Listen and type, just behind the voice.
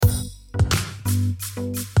I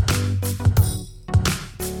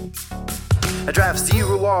draft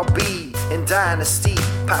 0 RB in Dynasty.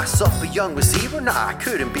 Pass up a young receiver? Nah,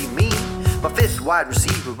 couldn't be me. My 5th wide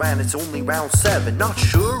receiver and it's only round 7. Not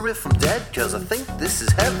sure if I'm dead, cause I think this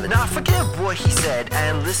is heaven. Now forget what he said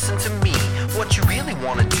and listen to me. What you really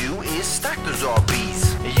wanna do is stack those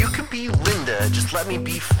RBs. You can be Linda, just let me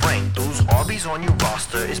be frank. Those RBs on your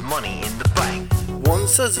roster is money in the bank. One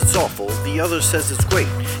says it's awful, the other says it's great.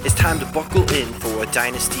 It's time to buckle in for a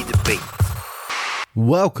Dynasty debate.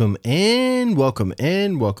 Welcome in,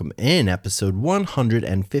 episode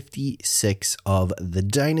 156 of the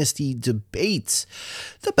Dynasty Debates,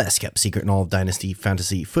 the best kept secret in all of Dynasty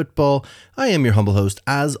Fantasy Football. I am your humble host,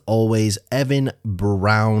 as always, Evan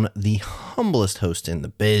Brown, the humblest host in the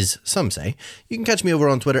biz, some say. You can catch me over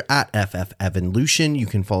on Twitter at FFEvanLucian. You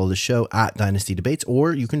can follow the show at Dynasty Debates,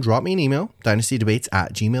 or you can drop me an email,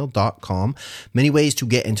 dynastydebates@gmail.com. Many ways to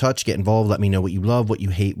get in touch, get involved, let me know what you love, what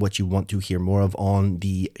you hate, what you want to hear more of on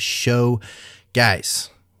the show.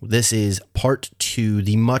 Guys, this is part 2,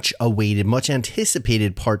 the much awaited, much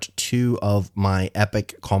anticipated part 2 of my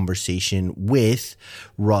epic conversation with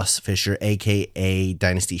Russ Fisher, aka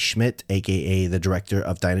Dynasty Schmidt, aka the director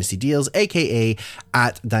of Dynasty Deals, aka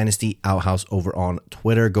at Dynasty Outhouse over on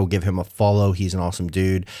Twitter. Go give him a follow. He's an awesome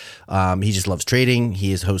dude. He just loves trading.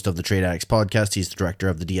 He is host of the Trade Addicts podcast. He's the director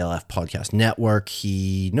of the DLF podcast network.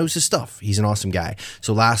 He knows his stuff. He's an awesome guy.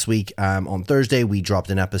 So last week on Thursday, we dropped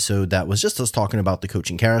an episode that was just us talking about the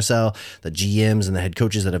coaching carousel, the GMs and the head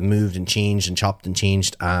coaches that have moved and changed and chopped and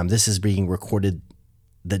changed. This is being recorded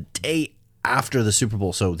the day after the Super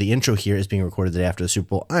Bowl. So the intro here is being recorded the day after the Super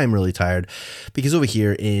Bowl. I'm really tired because over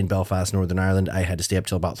here in Belfast, Northern Ireland, I had to stay up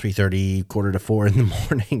till about 3:30, 3:45 in the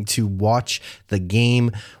morning to watch the game.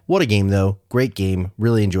 What a game though. Great game.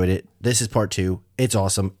 Really enjoyed it. This is part 2. It's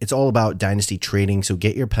awesome. It's all about Dynasty trading. So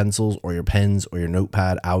get your pencils or your pens or your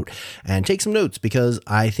notepad out and take some notes because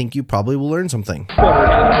I think you probably will learn something.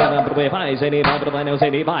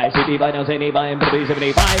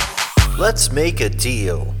 Let's make a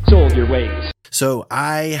deal. Sold your ways. So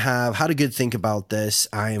I have had a good think about this.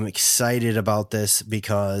 I am excited about this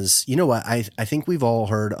because, you know what, I think we've all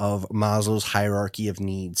heard of Maslow's hierarchy of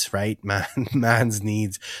needs, right? Man's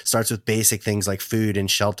needs starts with basic things like food and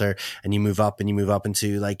shelter, and you move up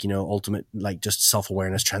into like, you know, ultimate, like just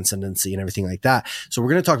self-awareness, transcendency and everything like that. So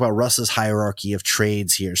we're going to talk about Russ's hierarchy of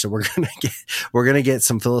trades here. So we're going to get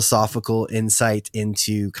some philosophical insight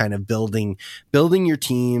into kind of building your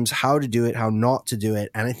teams, how to do it, how not to do it.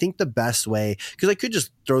 And I think the best way, because I could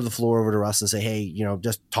just throw the floor over to Russ and say, hey, you know,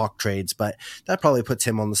 just talk trades, but that probably puts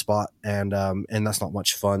him on the spot and that's not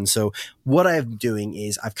much fun. So what I'm doing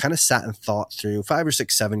is I've kind of sat and thought through 5 or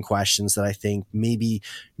 6, 7 questions that I think maybe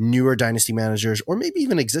newer Dynasty managers or maybe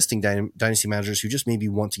even existing Dynasty managers who just maybe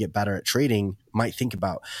want to get better at trading might think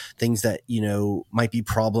about, things that, you know, might be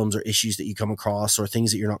problems or issues that you come across or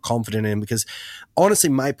things that you're not confident in. Because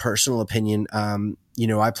honestly, my personal opinion, you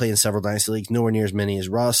know, I play in several Dynasty leagues, nowhere near as many as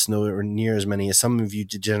Russ, nowhere near as many as some of you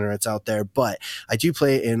degenerates out there, but I do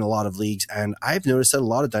play in a lot of leagues, and I've noticed that a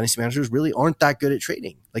lot of Dynasty managers really aren't that good at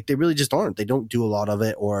trading. Like, they really just aren't. They don't do a lot of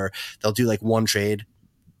it, or they'll do like one trade,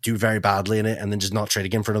 do very badly in it, and then just not trade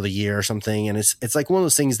again for another year or something. And it's like one of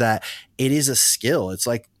those things that it is a skill. It's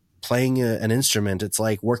like playing an instrument. It's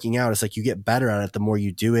like working out. It's like you get better at it the more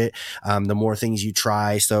you do it, the more things you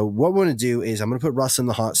try. So what we're going to do is I'm going to put Russ in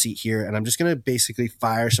the hot seat here, and I'm just going to basically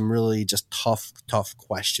fire some really just tough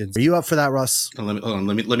questions. Are you up for that, Russ?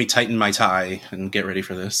 Let me tighten my tie and get ready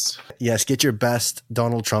for this. Yes, get your best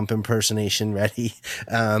Donald Trump impersonation ready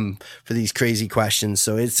for these crazy questions.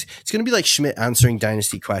 So it's going to be like Schmidt answering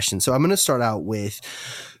Dynasty questions. So I'm going to start out with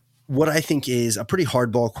what I think is a pretty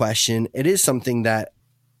hardball question. It is something that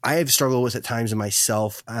I have struggled with at times in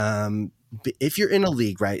myself. If you're in a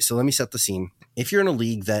league, right? So let me set the scene. If you're in a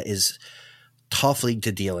league that is tough league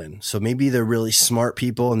to deal in, so maybe they're really smart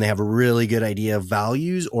people and they have a really good idea of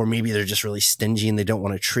values, or maybe they're just really stingy and they don't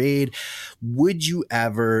want to trade. Would you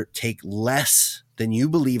ever take less than you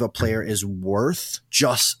believe a player is worth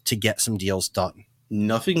just to get some deals done?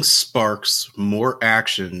 Nothing sparks more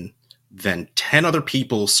action than 10 other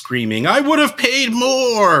people screaming, I would have paid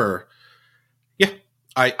more.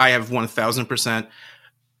 I have 1000%,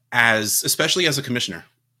 especially as a commissioner,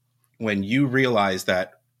 when you realize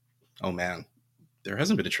that, oh man, there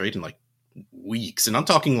hasn't been a trade in like weeks. And I'm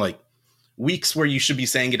talking like weeks where you should be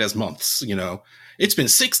saying it as months, you know, it's been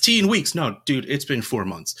 16 weeks. No, dude, it's been 4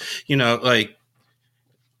 months. You know, like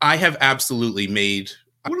I have absolutely made,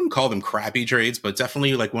 I wouldn't call them crappy trades, but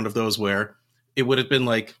definitely like one of those where it would have been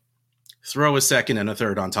like, throw a second and a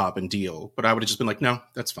third on top and deal. But I would have just been like, no,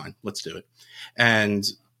 that's fine. Let's do it. And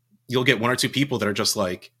you'll get one or two people that are just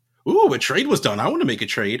like, ooh, a trade was done. I want to make a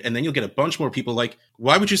trade. And then you'll get a bunch more people like,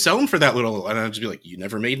 why would you sell him for that little? And I'll just be like, you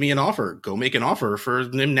never made me an offer. Go make an offer for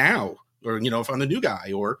him now. Or, if I'm the new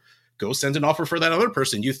guy, or go send an offer for that other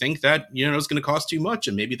person you think that, is going to cost too much,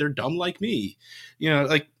 and maybe they're dumb like me.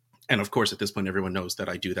 And of course, at this point, everyone knows that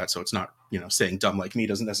I do that. So it's not, saying dumb like me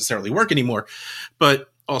doesn't necessarily work anymore.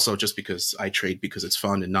 But also just because I trade because it's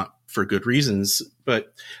fun and not for good reasons.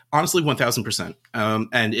 But honestly, 1000%.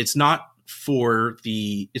 And it's not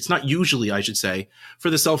usually, I should say, for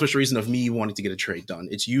the selfish reason of me wanting to get a trade done.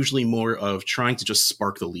 It's usually more of trying to just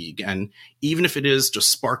spark the league. And even if it is just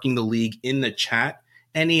sparking the league in the chat,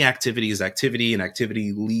 any activity is activity, and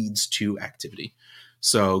activity leads to activity.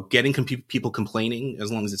 So getting people complaining,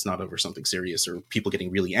 as long as it's not over something serious or people getting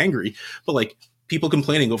really angry, but like people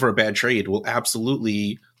complaining over a bad trade will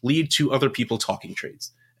absolutely lead to other people talking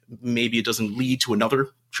trades. Maybe it doesn't lead to another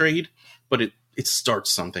trade, but it starts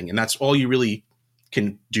something. And that's all you really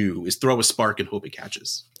can do, is throw a spark and hope it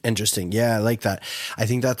catches. Interesting. Yeah, I like that. I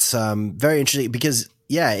think that's very interesting because,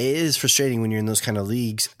 yeah, it is frustrating when you're in those kind of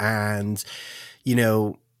leagues. And,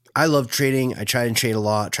 I love trading. I try and trade a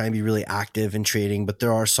lot, try and be really active in trading. But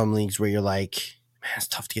there are some leagues where you're like, man, it's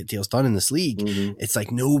tough to get deals done in this league. Mm-hmm. It's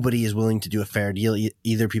like nobody is willing to do a fair deal.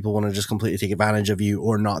 Either people want to just completely take advantage of you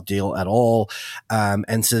or not deal at all.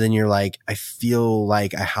 And so then you're like, I feel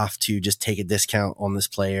like I have to just take a discount on this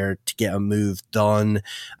player to get a move done.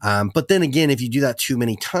 But then again, if you do that too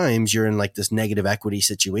many times, you're in like this negative equity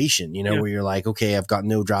situation, where you're like, okay, I've got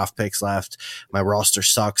no draft picks left. My roster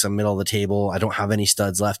sucks. I'm middle of the table. I don't have any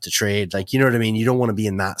studs left to trade. Like, you know what I mean? You don't want to be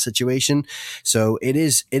in that situation. So it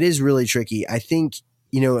is really tricky. I think,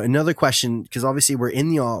 another question, because obviously we're in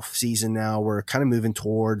the off season now, we're kind of moving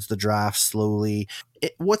towards the draft slowly.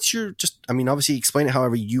 What's your obviously explain it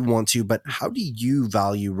however you want to, but how do you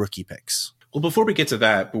value rookie picks? Well, before we get to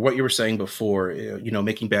that, but what you were saying before,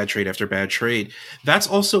 making bad trade after bad trade, that's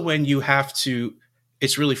also when you have to,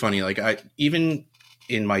 it's really funny. Like I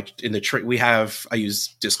use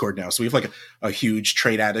Discord now. So we have like a huge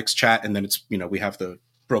trade addicts chat. And then it's, we have the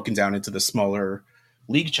broken down into the smaller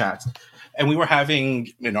league chats. And we were having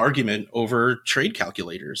an argument over trade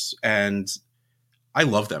calculators, and I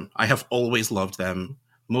love them. I have always loved them,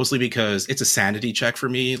 mostly because it's a sanity check for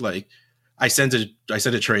me. Like I sent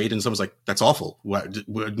a trade and someone's like, that's awful. Why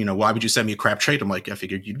would you send me a crap trade? I'm like, I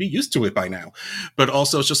figured you'd be used to it by now. But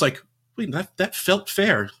also it's just like, wait, that felt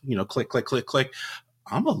fair. Click, click, click, click.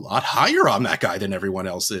 I'm a lot higher on that guy than everyone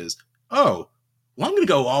else is. Oh, well, I'm going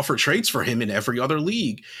to go offer trades for him in every other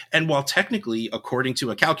league. And while technically, according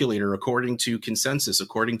to a calculator, according to consensus,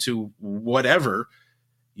 according to whatever,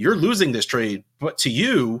 you're losing this trade, but to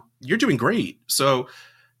you, you're doing great. So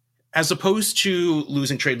as opposed to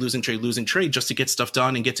losing trade just to get stuff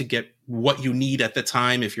done and get what you need at the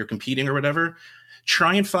time, if you're competing or whatever,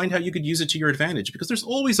 try and find how you could use it to your advantage, because there's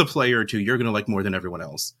always a player or two you're going to like more than everyone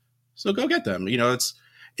else. So go get them. It's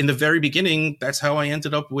in the very beginning. That's how I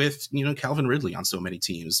ended up with, Calvin Ridley on so many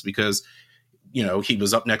teams, because, he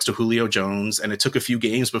was up next to Julio Jones, and it took a few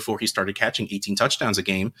games before he started catching 18 touchdowns a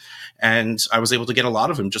game. And I was able to get a lot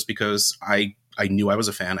of him just because I knew I was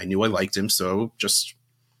a fan. I knew I liked him. So just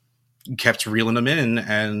kept reeling him in,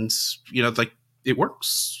 and, it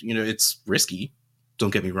works. It's risky.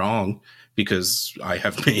 Don't get me wrong, because I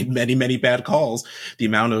have made many, many bad calls. The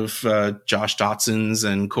amount of Josh Dotsons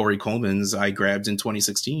and Corey Colemans I grabbed in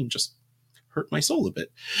 2016 just hurt my soul a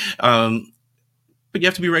bit. But you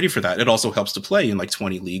have to be ready for that. It also helps to play in like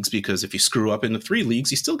 20 leagues, because if you screw up in the 3 leagues,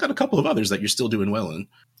 you still got a couple of others that you're still doing well in.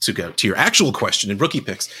 To go to your actual question in rookie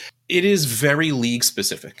picks, it is very league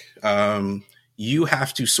specific. You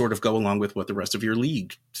have to sort of go along with what the rest of your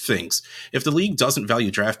league thinks. If the league doesn't value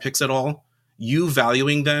draft picks at all, you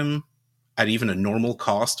valuing them at even a normal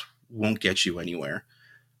cost won't get you anywhere.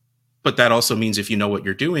 But that also means if you know what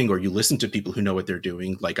you're doing, or you listen to people who know what they're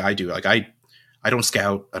doing, like I do, like I don't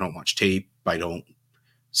scout, I don't watch tape, I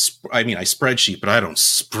spreadsheet, but I don't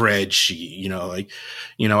spreadsheet,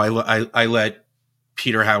 I let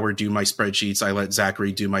Peter Howard do my spreadsheets. I let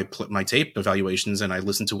Zachary do my tape evaluations, and I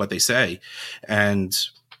listen to what they say. And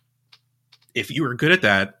if you are good at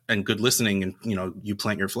that and good listening, and you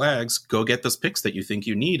plant your flags, go get those picks that you think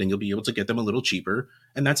you need, and you'll be able to get them a little cheaper.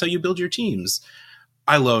 And that's how you build your teams.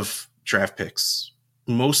 I love draft picks,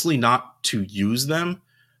 mostly not to use them,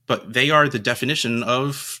 but they are the definition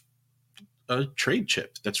of a trade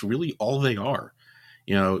chip. That's really all they are.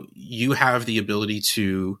 You have the ability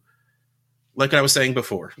to, like I was saying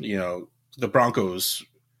before, the Broncos,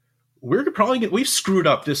 we've screwed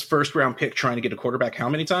up this first round pick trying to get a quarterback how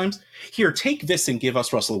many times? Here, take this and give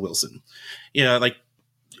us Russell Wilson.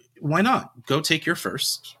 Why not? Go take your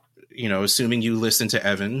first. assuming you listen to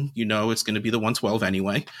Evan, it's going to be the 112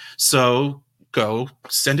 anyway. So go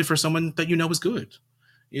send it for someone that is good.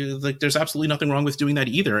 There's absolutely nothing wrong with doing that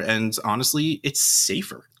either. And honestly, it's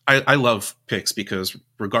safer. I love picks because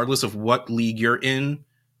regardless of what league you're in,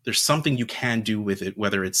 there's something you can do with it,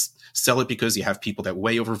 whether it's sell it because you have people that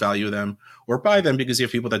way overvalue them, or buy them because you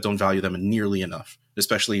have people that don't value them nearly enough,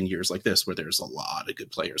 especially in years like this where there's a lot of good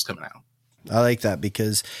players coming out. I like that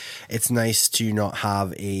because it's nice to not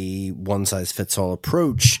have a one-size-fits-all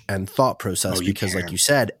approach and thought process because, like you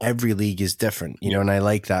said, every league is different, and I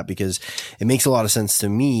like that because it makes a lot of sense to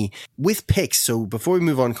me with picks. So before we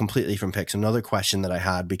move on completely from picks, another question that I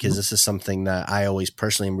had, because this is something that I always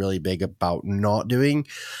personally am really big about not doing.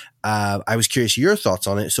 I was curious your thoughts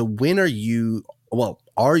on it. So when are you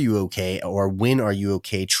okay, or when are you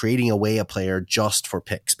okay trading away a player just for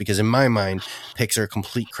picks? Because in my mind, picks are a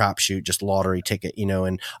complete crapshoot, just lottery ticket,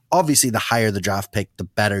 and obviously the higher the draft pick, the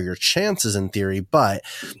better your chances in theory. But,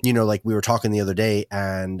 like we were talking the other day,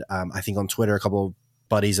 and I think on Twitter, a couple of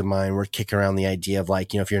buddies of mine were kicking around the idea of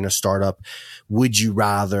if you're in a startup, would you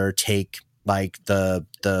rather take the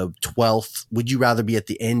 12th, would you rather be at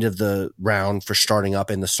the end of the round for starting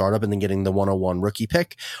up in the startup and then getting the 101 rookie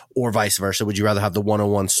pick, or vice versa? Would you rather have the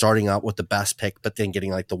 101 starting up with the best pick, but then getting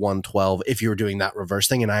the 112 if you were doing that reverse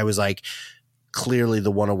thing? And I was clearly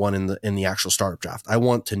the 101 in the actual startup draft. I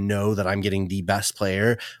want to know that I'm getting the best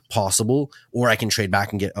player possible, or I can trade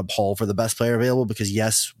back and get a haul for the best player available, because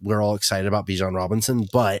yes, we're all excited about Bijan Robinson,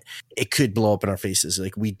 but it could blow up in our faces.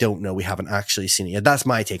 We don't know. We haven't actually seen it yet. That's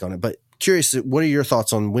my take on it. But curious, what are your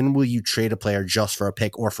thoughts on when will you trade a player just for a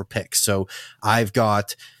pick or for picks? So I've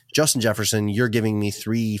got Justin Jefferson. You're giving me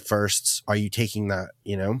 3 firsts. Are you taking that,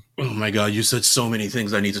 Oh my God, you said so many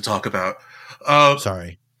things I need to talk about.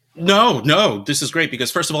 Sorry. No, this is great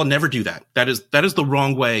because first of all, never do that. That is the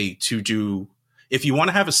wrong way to do. If you want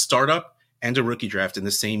to have a startup and a rookie draft in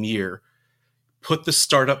the same year, put the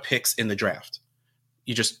startup picks in the draft.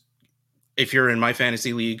 If you're in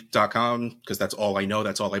myfantasyleague.com, because that's all I know,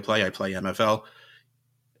 that's all I play MFL,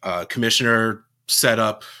 commissioner,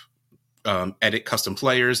 setup, edit custom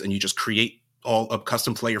players, and you just create a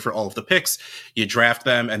custom player for all of the picks. You draft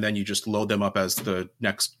them, and then you just load them up as the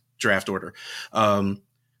next draft order.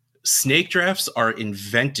 Snake drafts are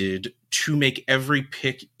invented to make every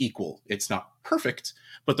pick equal. It's not perfect,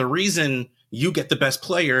 but the reason you get the best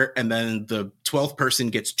player and then the 12th person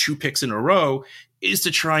gets 2 picks in a row is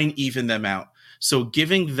to try and even them out. So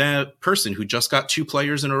giving that person who just got 2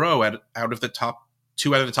 players in a row out of the top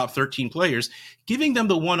 13 players, giving them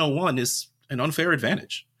the 101 is an unfair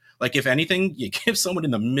advantage. If anything, you give someone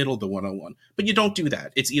in the middle the 101, but you don't do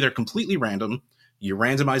that. It's either completely random. You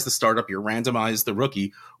randomize the startup, you randomize the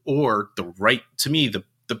rookie, or to me, the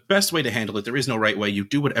best way to handle it, there is no right way. You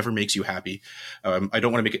do whatever makes you happy. I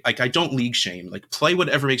don't want to make it I don't league shame. Play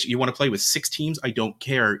whatever makes you want to play with 6 teams. I don't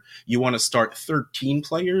care. You want to start 13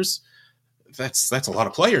 players. That's a lot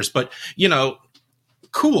of players, but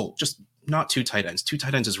cool. Just not 2 tight ends. 2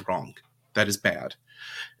 tight ends is wrong. That is bad.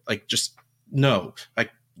 Just no.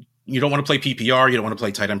 You don't want to play PPR. You don't want to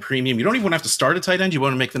play tight end premium. You don't even want to have to start a tight end. You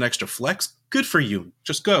want to make the extra flex. Good for you.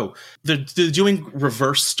 Just go. The doing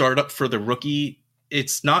reverse startup for the rookie,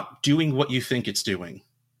 it's not doing what you think it's doing.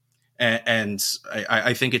 And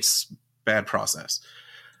I think it's bad process.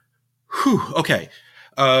 Whew, okay.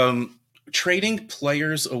 Trading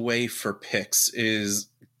players away for picks is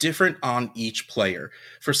different on each player.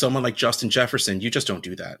 For someone like Justin Jefferson, you just don't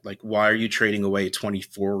do that. Why are you trading away a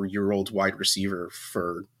 24-year-old wide receiver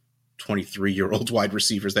for 23-year-old wide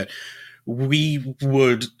receivers that we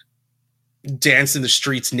would dance in the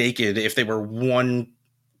streets naked if they were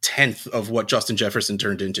 1/10 of what Justin Jefferson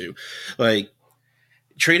turned into?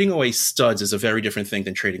 Trading away studs is a very different thing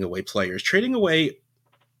than trading away players. Trading away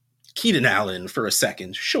Keenan Allen for a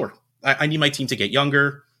second, sure. I need my team to get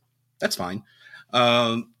younger. That's fine.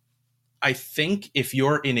 I think if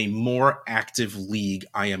you're in a more active league,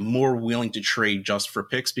 I am more willing to trade just for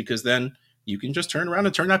picks, because then you can just turn around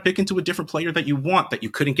and turn that pick into a different player that you want, that you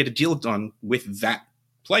couldn't get a deal done with that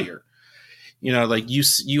player.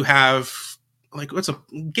 You have what's a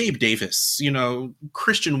Gabe Davis,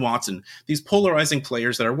 Christian Watson, these polarizing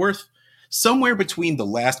players that are worth somewhere between the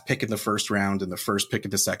last pick in the first round and the first pick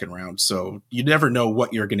in the second round. So you never know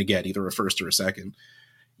what you're going to get, either a first or a second.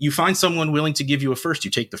 You find someone willing to give you a first, you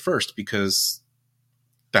take the first, because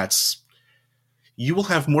you will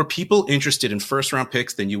have more people interested in first round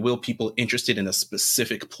picks than you will people interested in a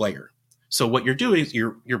specific player. So what you're doing is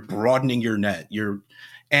you're broadening your net. You're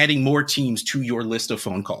adding more teams to your list of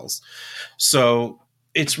phone calls. So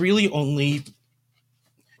it's really only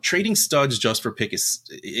trading studs just for pick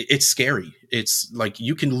it's scary. It's like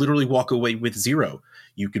you can literally walk away with 0.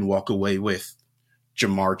 You can walk away with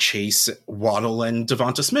Jamar Chase, Waddle, and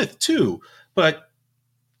Devonta Smith too. But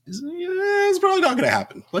it's probably not going to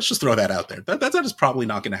happen. Let's just throw that out there. That is probably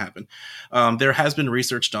not going to happen. There has been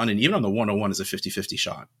research done, and even on the 101 is a 50-50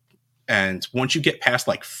 shot. And once you get past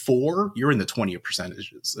like 4, you're in the 20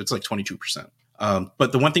 percentages. It's like 22%.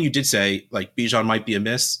 But the one thing you did say, like Bijan might be a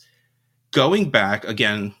miss. Going back,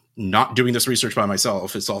 again, not doing this research by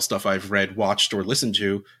myself, it's all stuff I've read, watched, or listened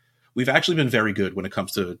to. We've actually been very good when it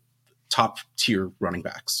comes to top tier running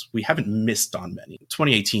backs. We haven't missed on many.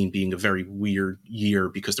 2018 being a very weird year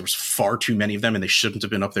because there was far too many of them and they shouldn't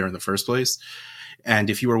have been up there in the first place. And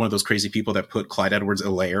if you were one of those crazy people that put Clyde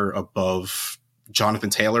Edwards-Helaire above Jonathan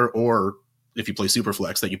Taylor, or if you play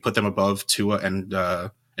Superflex, that you put them above Tua and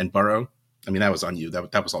Burrow, I mean, that was on you.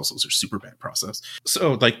 That was also a super bad process.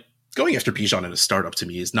 So like going after Bijan in a startup to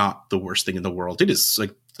me is not the worst thing in the world. It is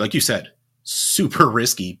like you said, super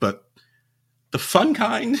risky, but the fun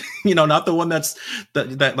kind, not the one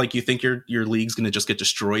that like you think your league's going to just get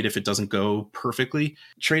destroyed if it doesn't go perfectly.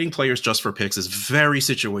 Trading players just for picks is very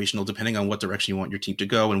situational, depending on what direction you want your team to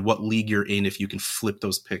go and what league you're in, if you can flip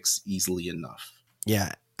those picks easily enough.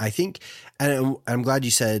 Yeah, I think, and I'm glad you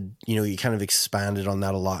said, you kind of expanded on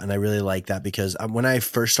that a lot. And I really like that because when I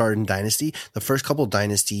first started in Dynasty, the first couple of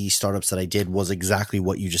Dynasty startups that I did was exactly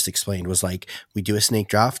what you just explained, was like, we do a snake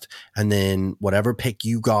draft and then whatever pick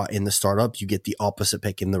you got in the startup, you get the opposite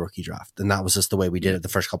pick in the rookie draft. And that was just the way we did it the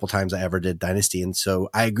first couple of times I ever did Dynasty. And so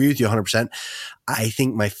I agree with you 100%. I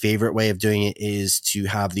think my favorite way of doing it is to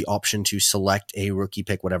have the option to select a rookie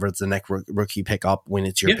pick, whatever it's the next rookie pick up when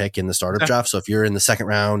it's your pick in the startup draft. So if you're in the second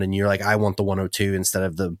round and you're like, I want the 102 instead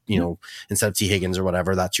of instead of T Higgins or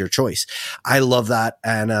whatever, that's your choice. I love that.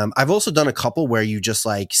 And I've also done a couple where you just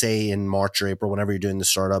like say in March or April, whenever you're doing the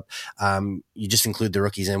startup, you just include the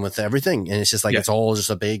rookies in with everything. And it's just like, it's all just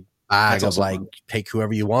a big bag of like, pick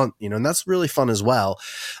whoever you want, and that's really fun as well.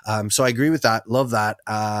 So I agree with that. Love that.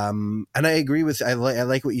 And I agree with, I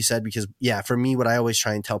like what you said, because for me, what I always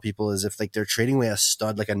try and tell people is if like they're trading away a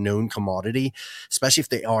stud, like a known commodity, especially if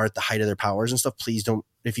they are at the height of their powers and stuff, please don't,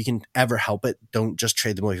 if you can ever help it, don't just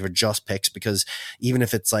trade them away for just picks, because even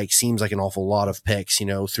if it's like, seems like an awful lot of picks,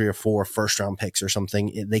 3 or 4 first round picks or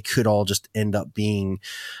something, they could all just end up being,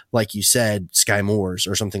 like you said, Sky Moores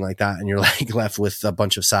or something like that. And you're like left with a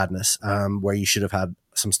bunch of sadness, where you should have had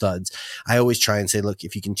some studs. I always try and say, look,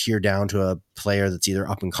 if you can tier down to a player that's either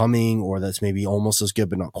up and coming or that's maybe almost as good,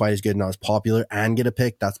 but not quite as good, not as popular, and get a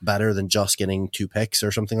pick, that's better than just getting 2 picks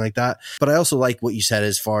or something like that. But I also like what you said,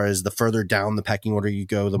 as far as the further down the pecking order you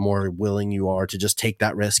go, the more willing you are to just take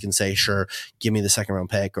that risk and say, sure, give me the second round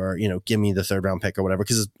pick, or, give me the third round pick or whatever.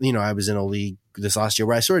 Cause I was in a league this last year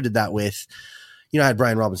where I sort of did that with, I had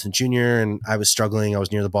Brian Robinson Jr. and I was struggling. I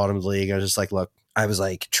was near the bottom of the league. I was just like, look, I was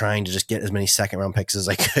like trying to just get as many second round picks as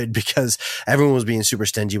I could because everyone was being super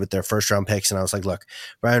stingy with their first round picks. And I was like, look,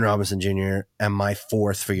 Brian Robinson Jr. and my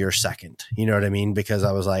 4th for your second, you know what I mean? Because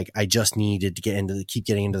I was like, I just needed to keep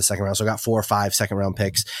getting into the second round. So I got 4 or 5 second round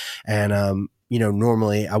picks. And,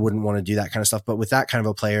 normally I wouldn't want to do that kind of stuff, but with that kind of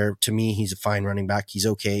a player, to me, he's a fine running back. He's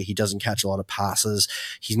okay. He doesn't catch a lot of passes.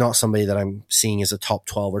 He's not somebody that I'm seeing as a top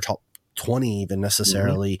 12 or top 20 even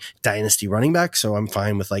necessarily dynasty running back. So I'm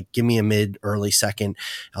fine with like, give me a mid early second.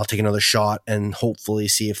 I'll take another shot and hopefully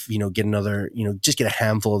see if, get another, just get a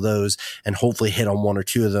handful of those and hopefully hit on 1 or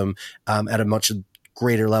 2 of them at a much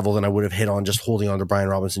greater level than I would have hit on just holding on to Brian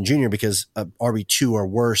Robinson Jr. because RB2 or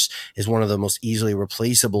worse is one of the most easily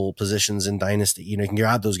replaceable positions in Dynasty. You can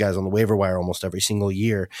grab those guys on the waiver wire almost every single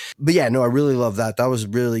year. But I really love that. That was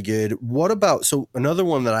really good. What about, so another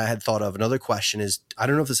one that I had thought of, another question is, I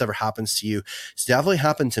don't know if this ever happens to you. It's definitely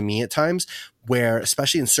happened to me at times where,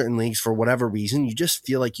 especially in certain leagues, for whatever reason, you just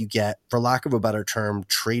feel like you get, for lack of a better term,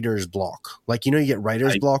 trader's block. Like, you get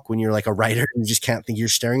writer's block when you're like a writer and you just can't think, you're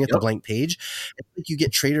staring at the blank page. It's like you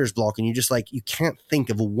get trader's block and you just like, you can't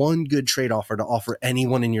think of one good trade offer to offer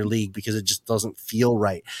anyone in your league because it just doesn't feel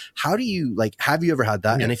right. How do you, like, have you ever had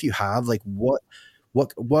that? Yeah. And if you have, like, what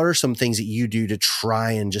are some things that you do to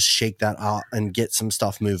try and just shake that out and get some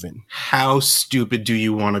stuff moving? How stupid do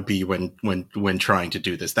you want to be when trying to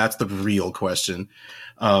do this? That's the real question.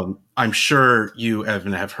 I'm sure you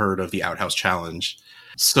even have heard of the Outhouse Challenge.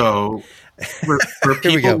 So for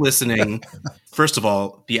people listening, first of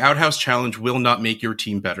all, the Outhouse Challenge will not make your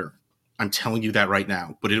team better. I'm telling you that right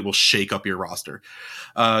now, but it will shake up your roster.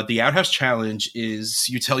 The Outhouse Challenge is,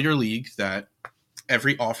 you tell your league that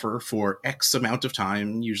every offer for X amount of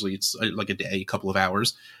time, usually it's like a day, a couple of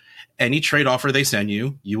hours, any trade offer they send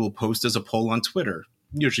you, you will post as a poll on Twitter,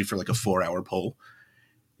 usually for like a 4-hour poll.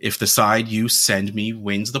 If the side you send me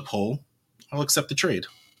wins the poll, I'll accept the trade.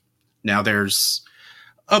 Now there's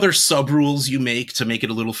other sub rules you make to make it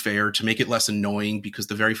a little fair, to make it less annoying, because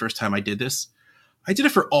the very first time I did this, I did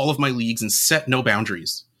it for all of my leagues and set no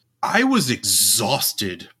boundaries. I was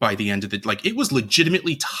exhausted by the end of it. Like, it was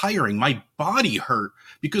legitimately tiring. My body hurt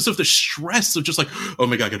because of the stress of just like, oh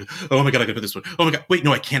my God, I gotta put this one. Oh my God, wait,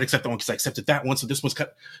 no, I can't accept that one because I accepted that one. So this one's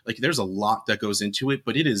cut. Like, there's a lot that goes into it,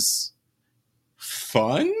 but it is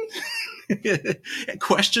fun?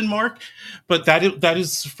 Question mark. But that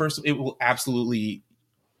is first, it will absolutely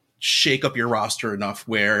shake up your roster enough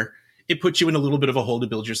where it puts you in a little bit of a hole to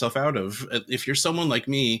build yourself out of. If you're someone like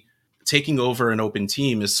me, taking over an open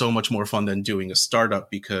team is so much more fun than doing a startup,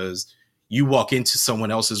 because you walk into someone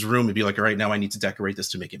else's room and be like, all right, now I need to decorate this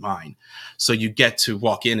to make it mine. So you get to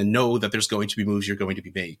walk in and know that there's going to be moves you're going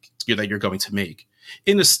to make.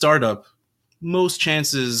 In a startup, most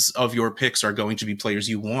chances of your picks are going to be players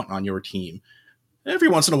you want on your team. Every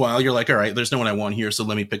once in a while, you're like, all right, there's no one I want here, so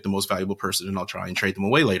let me pick the most valuable person and I'll try and trade them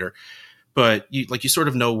away later. But you sort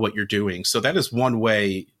of know what you're doing. So that is one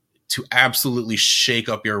way to absolutely shake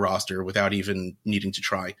up your roster without even needing to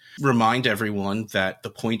try. Remind everyone that the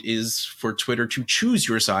point is for Twitter to choose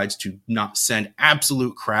your sides, to not send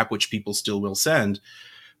absolute crap, which people still will send,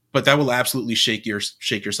 but that will absolutely shake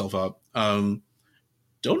yourself up. Don't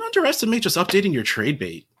underestimate just updating your trade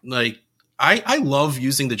bait. Like, I love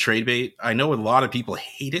using the trade bait. I know a lot of people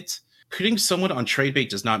hate it. Putting someone on trade bait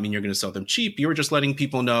does not mean you're going to sell them cheap. You're just letting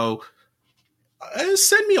people know,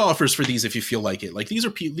 send me offers for these if you feel like it. Like, these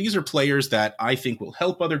are players that I think will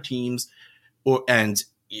help other teams, and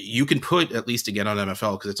you can put, at least again on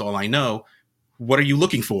MFL, because it's all I know, what are you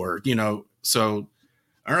looking for? So,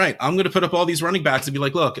 all right, I'm going to put up all these running backs and be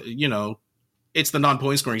like, look, it's the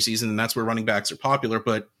non-point scoring season, and that's where running backs are popular,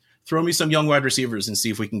 but throw me some young wide receivers and see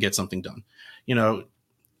if we can get something done.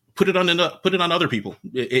 Put it on other people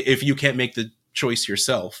if you can't make the choice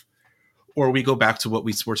yourself. Or we go back to what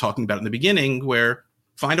we were talking about in the beginning, where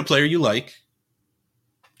find a player you like,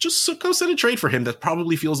 just go set a trade for him that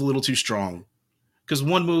probably feels a little too strong. Because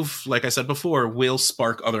one move, like I said before, will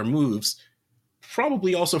spark other moves,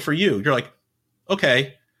 probably also for you. You're like,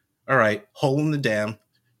 okay, all right, hole in the dam,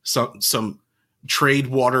 some trade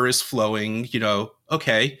water is flowing,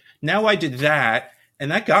 okay, now I did that,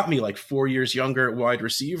 and that got me like 4 years younger at wide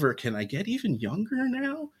receiver. Can I get even younger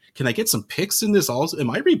now? Can I get some picks in this also? Am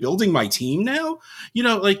I rebuilding my team now?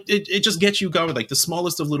 It just gets you going. Like, the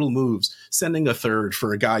smallest of little moves, sending a third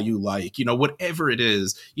for a guy you like, whatever it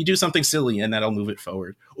is, you do something silly and that'll move it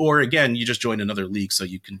forward. Or again, you just join another league so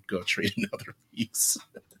you can go trade in other leagues.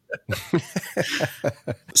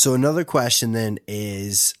 So another question then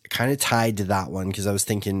is kind of tied to that one, because I was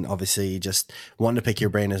thinking, obviously, just wanting to pick your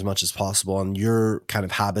brain as much as possible on your kind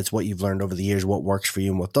of habits, what you've learned over the years, what works for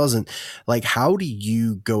you and what doesn't. Like, how do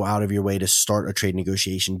you go out of your way to start a trade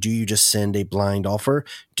negotiation? Do you just send a blind offer?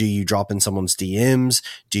 Do you drop in someone's DMs?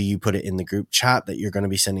 Do you put it in the group chat that you're going to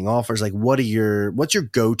be sending offers? Like, what's your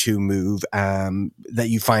go-to move that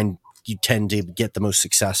you find you tend to get the most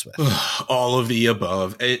success with? All of the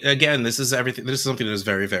above. Again, this is everything. This is something that is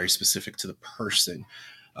very, very specific to the person.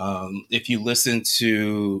 If you listen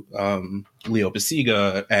to Leo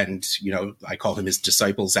Basiga and, I call him his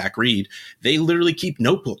disciple, Zach Reed, they literally keep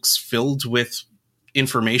notebooks filled with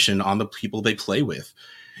information on the people they play with.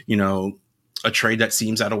 A trade that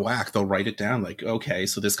seems out of whack, they'll write it down like, okay,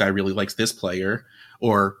 so this guy really likes this player,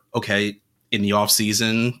 or, okay, in the off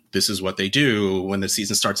season, this is what they do. When the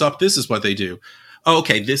season starts up, this is what they do. Oh,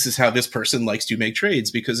 okay, this is how this person likes to make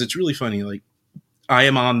trades, because it's really funny. Like, I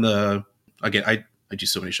am on I do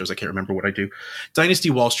so many shows, I can't remember what I do. Dynasty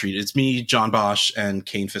Wall Street. It's me, John Bosch, and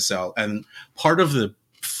Kane Fissell. And part of the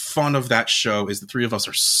fun of that show is the three of us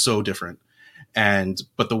are so different.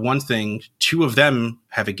 But the one thing two of them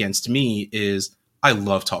have against me is I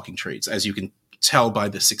love talking trades. As you can tell by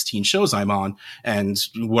the 16 shows I'm on and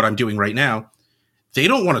what I'm doing right now, they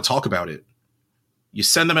don't want to talk about it. You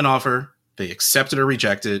send them an offer, they accept it or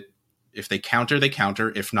reject it. If they counter, they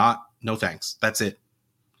counter. If not, no thanks. That's it.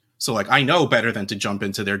 So like, I know better than to jump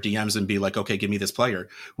into their DMs and be like, okay, give me this player,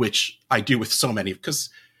 which I do with so many, because,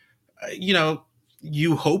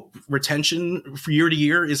 you hope retention for year to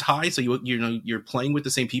year is high. So you're playing with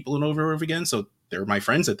the same people and over again. So they're my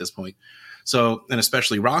friends at this point. So, and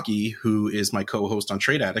especially Rocky, who is my co-host on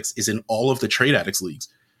Trade Addicts, is in all of the Trade Addicts leagues.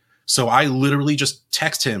 So I literally just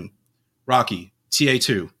text him, Rocky,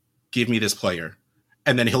 TA2, give me this player.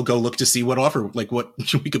 And then he'll go look to see what offer, like what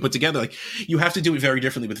we could put together. Like, you have to do it very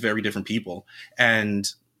differently with very different people. And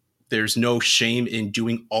there's no shame in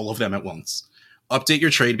doing all of them at once. update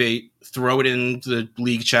your trade bait, throw it in the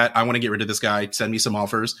league chat. I want to get rid of this guy. Send me some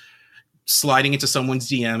offers. Sliding into someone's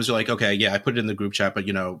DMs, you're like, okay, yeah, I put it in the group chat, but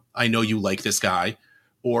I know you like this guy.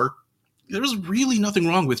 Or there's really nothing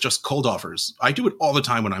wrong with just cold offers. I do it all the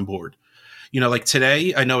time when I'm bored. Like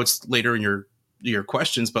today, I know it's later in your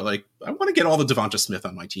questions, but like I want to get all the Devonta Smith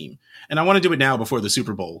on my team. And I want to do it now before the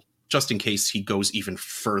Super Bowl, just in case he goes even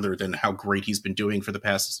further than how great he's been doing for the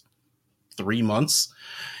past 3 months.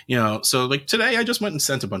 So like today I just went and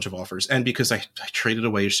sent a bunch of offers, and because I traded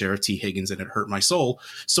away a share of T. Higgins and it hurt my soul,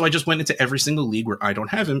 so I just went into every single league where I don't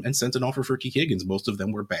have him and sent an offer for T. Higgins. Most of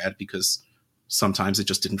them were bad because sometimes it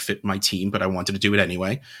just didn't fit my team, but I wanted to do it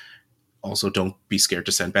anyway. Also, don't be scared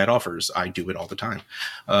to send bad offers. I do it all the time.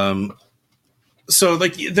 So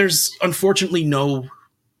like there's unfortunately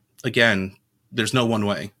there's no one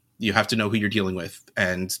way. You have to know who you're dealing with,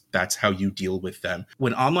 and that's how you deal with them.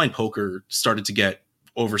 When online poker started to get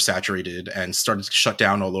oversaturated and started to shut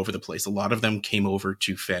down all over the place, a lot of them came over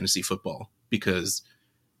to fantasy football because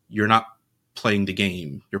you're not playing the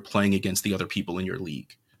game. You're playing against the other people in your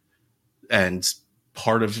league. And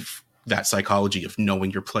part of that psychology of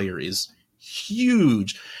knowing your player is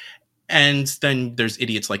huge. And then there's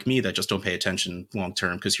idiots like me that just don't pay attention long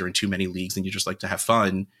term because you're in too many leagues and you just like to have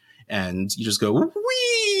fun. And you just go,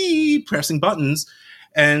 wee, pressing buttons.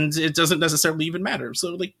 And it doesn't necessarily even matter.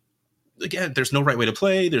 So like, again, there's no right way to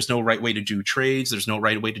play. There's no right way to do trades. There's no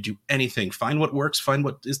right way to do anything. Find what works. Find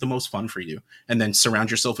what is the most fun for you. And then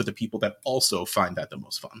surround yourself with the people that also find that the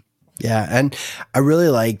most fun. Yeah. And I really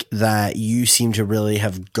like that you seem to really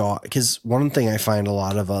have got, because one thing I find a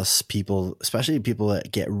lot of us people, especially people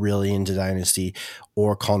that get really into Dynasty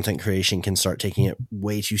or content creation, can start taking it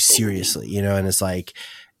way too seriously, and it's like,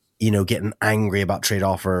 getting angry about trade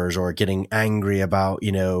offers or getting angry about,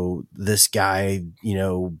 this guy,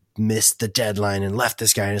 missed the deadline and left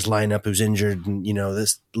this guy in his lineup who's injured, and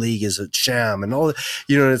this league is a sham and all and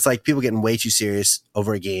it's like people getting way too serious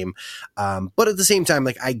over a game, but at the same time,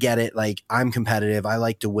 like, I get it. Like, I'm competitive, I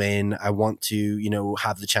like to win, I want to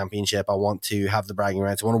have the championship, I want to have the bragging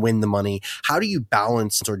rights, I want to win the money. How do you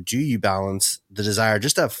balance, or do you balance, the desire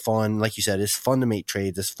just to have fun? Like you said, it's fun to make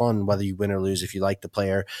trades, it's fun whether you win or lose if you like the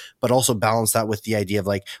player, but also balance that with the idea of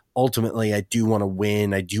like, ultimately I do want to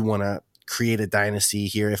win, I do want to create a dynasty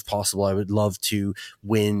here if possible. I would love to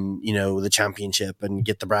win, the championship and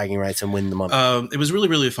get the bragging rights and win the money. It was really,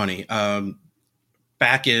 really funny.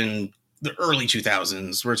 Back in the early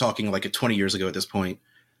 2000s, we're talking like 20 years ago at this point,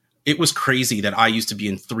 it was crazy that I used to be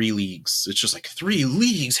in 3 leagues. It's just like 3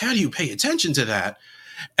 leagues. How do you pay attention to that?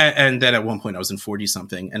 And then at one point I was in 40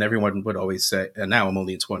 something, and everyone would always say, and now I'm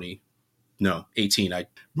only in 18.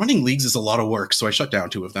 Running leagues is a lot of work. So I shut down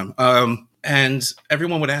 2 of them. And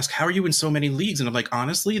everyone would ask, how are you in so many leagues? And I'm like,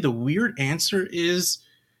 honestly, the weird answer is,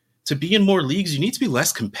 to be in more leagues, you need to be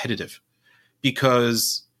less competitive,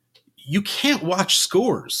 because you can't watch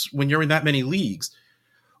scores when you're in that many leagues.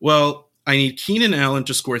 Well, I need Keenan Allen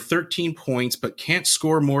to score 13 points, but can't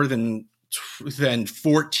score more than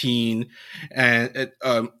 14. And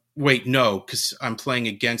wait, no, because I'm playing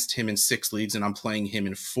against him in 6 leagues and I'm playing him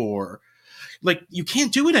in 4. Like, you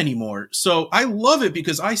can't do it anymore. So I love it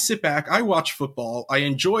because I sit back, I watch football, I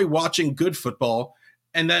enjoy watching good football,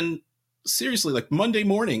 and then seriously, like Monday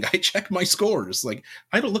morning, I check my scores. Like,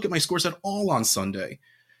 I don't look at my scores at all on Sunday,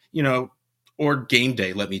 or game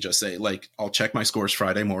day, let me just say. Like, I'll check my scores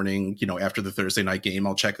Friday morning, after the Thursday night game,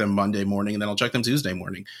 I'll check them Monday morning, and then I'll check them Tuesday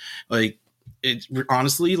morning. Like, it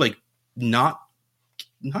honestly, like, not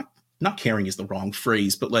caring is the wrong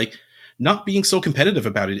phrase, but like, not being so competitive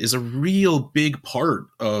about it is a real big part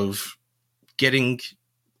of getting,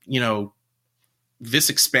 this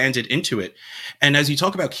expanded into it. And as you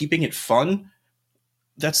talk about keeping it fun,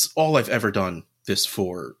 that's all I've ever done this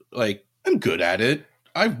for. Like, I'm good at it.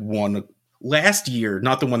 I've won last year,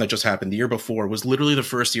 not the one that just happened. The year before was literally the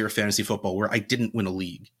first year of fantasy football where I didn't win a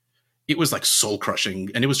league. It was like soul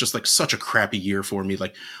crushing. And it was just like such a crappy year for me.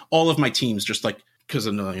 Like, all of my teams just like, because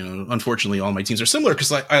unfortunately all my teams are similar,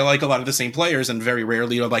 because I like a lot of the same players, and very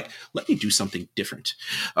rarely I'm like, let me do something different.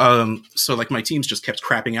 So like my teams just kept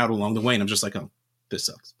crapping out along the way, and I'm just like, oh, this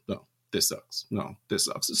sucks. No, this sucks. No, this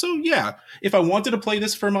sucks. So yeah, if I wanted to play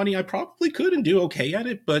this for money, I probably could and do okay at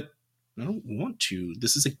it, but I don't want to.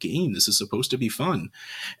 This is a game. This is supposed to be fun.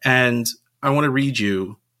 And I want to read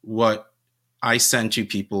you what I send to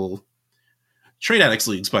people. Trade Addicts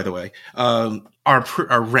leagues, by the way,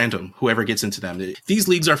 are random, whoever gets into them. These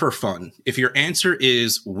leagues are for fun. If your answer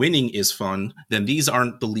is winning is fun, then these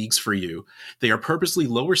aren't the leagues for you. They are purposely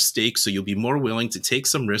lower stakes, so you'll be more willing to take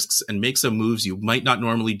some risks and make some moves you might not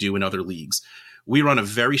normally do in other leagues. We run a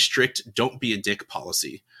very strict don't be a dick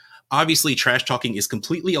policy. Obviously, trash talking is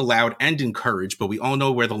completely allowed and encouraged, but we all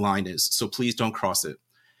know where the line is, so please don't cross it.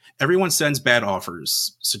 Everyone sends bad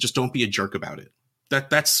offers, so just don't be a jerk about it.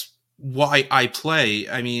 That's why I play.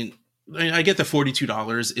 I mean, I get the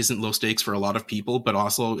 $42 isn't low stakes for a lot of people, but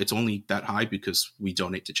also it's only that high because we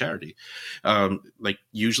donate to charity. Like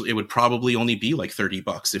usually it would probably only be like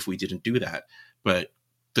 $30 if we didn't do that. But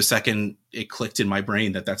the second it clicked in my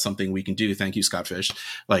brain that that's something we can do, thank you, Scott Fish.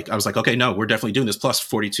 Like I was like, okay, no, we're definitely doing this. Plus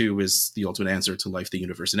 42 is the ultimate answer to life, the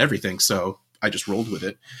universe, and everything. So I just rolled with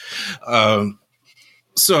it.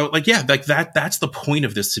 So like, yeah, like that's the point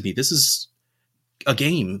of this to me. This is a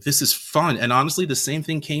game. This is fun. And honestly, the same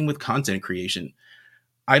thing came with content creation.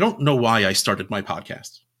 I don't know why I started my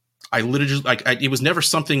podcast. I literally just it was never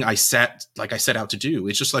something I set out to do.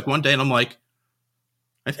 It's just like one day and I'm like,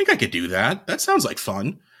 I think I could do that. That sounds like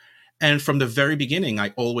fun. And from the very beginning,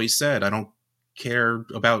 I always said, I don't care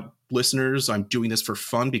about listeners. I'm doing this for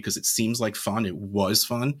fun because it seems like fun. It was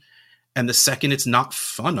fun. And the second it's not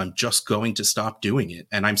fun, I'm just going to stop doing it.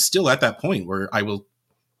 And I'm still at that point where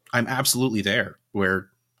I'm absolutely there, where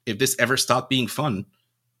if this ever stopped being fun,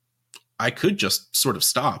 I could just sort of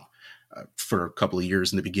stop. For a couple of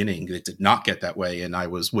years in the beginning, it did not get that way. And I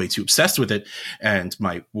was way too obsessed with it. And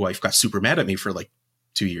my wife got super mad at me for like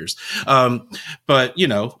 2 years. But, you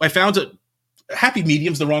know, I found a happy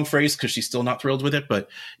medium's the wrong phrase because she's still not thrilled with it. But,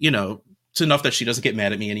 you know, it's enough that she doesn't get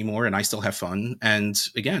mad at me anymore and I still have fun. And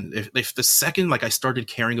again, if the second like I started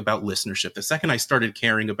caring about listenership, the second I started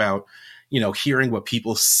caring about, you know, hearing what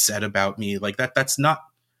people said about me, like that's not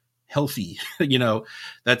healthy, you know,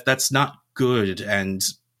 that's not good. And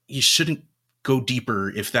you shouldn't go deeper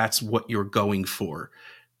if that's what you're going for.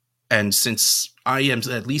 And since I am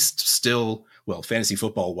at least still, well, fantasy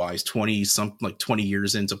football wise, 20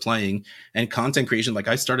 years into playing and content creation, like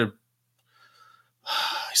I started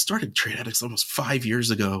Trade Addicts almost 5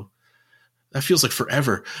 years ago. That feels like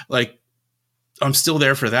forever. Like I'm still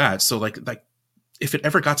there for that. So like if it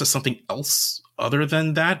ever got to something else other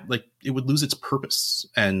than that, like it would lose its purpose.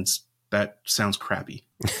 And that sounds crappy.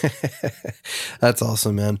 That's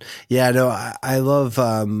awesome, man. Yeah, no, I love,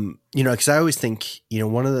 you know, because I always think, you know,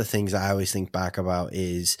 one of the things I always think back about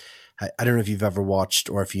is, I don't know if you've ever watched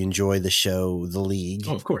or if you enjoy the show, The League.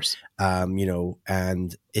 Oh, of course. You know,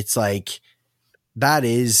 and it's like, that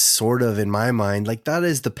is sort of in my mind, like that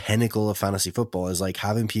is the pinnacle of fantasy football, is like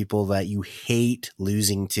having people that you hate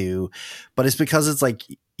losing to, but it's because it's like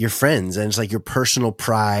your friends and it's like your personal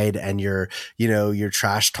pride and your, you know, your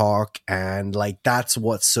trash talk. And like, that's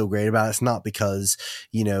what's so great about it. It's not because,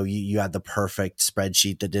 you know, you had the perfect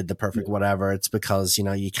spreadsheet that did the perfect whatever. It's because, you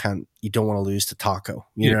know, you don't want to lose to Taco.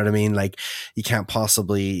 You know what I mean? Like you can't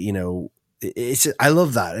possibly, you know, I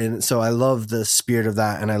love that. And so I love the spirit of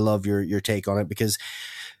that. And I love your take on it because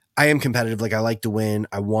I am competitive. Like I like to win.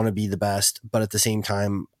 I want to be the best, but at the same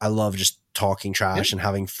time, I love just talking trash and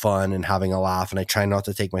having fun and having a laugh. And I try not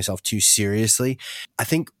to take myself too seriously. I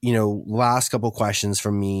think, you know, last couple questions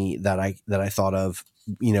from me that I thought of,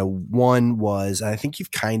 you know, one was, and I think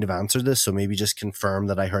you've kind of answered this, so maybe just confirm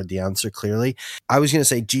that I heard the answer clearly. I was going to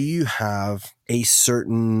say, do you have a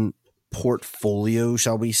certain portfolio,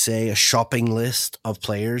 shall we say, a shopping list of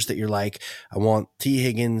players that you're like, I want T.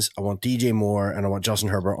 Higgins, I want DJ Moore, and I want Justin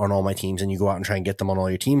Herbert on all my teams, and you go out and try and get them on all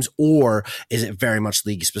your teams? Or is it very much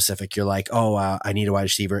league specific? You're like, oh, I need a wide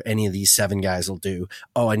receiver, any of these 7 guys will do.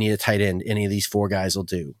 Oh, I need a tight end, any of these 4 guys will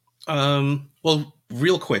do. Well,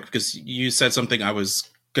 real quick, because you said something I was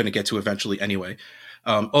going to get to eventually anyway.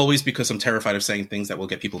 Always because I'm terrified of saying things that will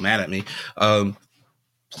get people mad at me.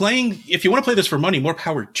 Playing, if you want to play this for money, more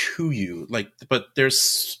power to you. Like, but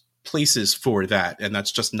there's places for that, and that's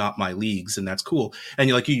just not my leagues, and that's cool. And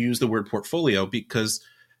you use the word portfolio because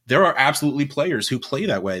there are absolutely players who play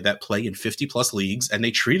that way, that play in 50 plus leagues, and they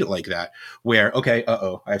treat it like that. Where, okay,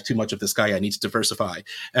 I have too much of this guy, I need to diversify.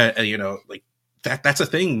 You know, like that's a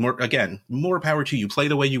thing. More power to you. Play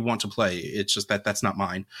the way you want to play. It's just that's not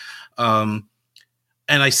mine. And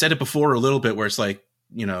I said it before a little bit, where it's like,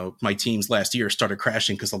 you know, my teams last year started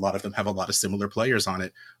crashing because a lot of them have a lot of similar players on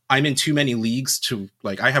it. I'm in too many leagues to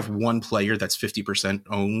I have one player that's 50%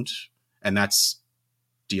 owned, and that's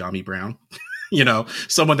De'Ami Brown, you know,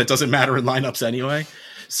 someone that doesn't matter in lineups anyway.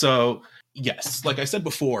 So yes, like I said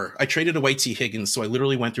before, I traded away T. Higgins. So I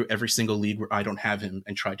literally went through every single league where I don't have him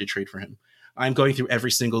and tried to trade for him. I'm going through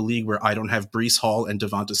every single league where I don't have Breece Hall and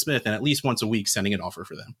Devonta Smith, and at least once a week sending an offer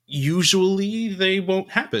for them. Usually they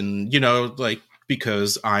won't happen, you know,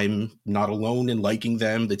 because I'm not alone in liking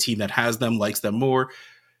them. The team that has them likes them more.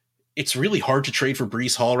 It's really hard to trade for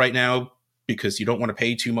Breece Hall right now because you don't want to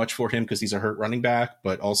pay too much for him because he's a hurt running back,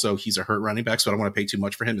 but also he's a hurt running back, so I don't want to pay too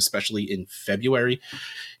much for him, especially in February.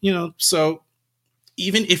 So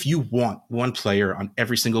even if you want one player on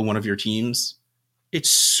every single one of your teams, it's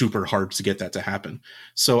super hard to get that to happen.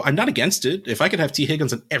 So I'm not against it. If I could have T.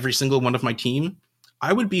 Higgins on every single one of my team,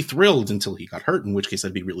 I would be thrilled until he got hurt, in which case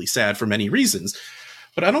I'd be really sad for many reasons.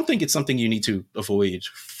 But I don't think it's something you need to avoid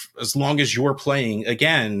as long as you're playing,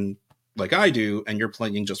 again, like I do, and you're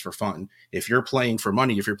playing just for fun. If you're playing for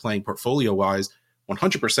money, if you're playing portfolio-wise,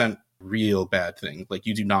 100% real bad thing. Like,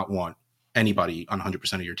 you do not want anybody on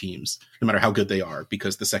 100% of your teams, no matter how good they are,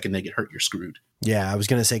 because the second they get hurt, you're screwed. Yeah, I was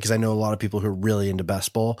going to say, because I know a lot of people who are really into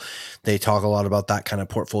best ball, they talk a lot about that kind of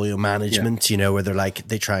portfolio management, where they're like,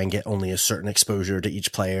 they try and get only a certain exposure to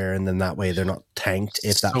each player, and then that way they're not tanked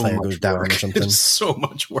if that player goes down or something. It's so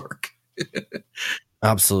much work.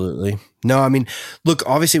 Absolutely. No, I mean, look,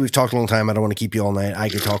 obviously we've talked a long time. I don't want to keep you all night. I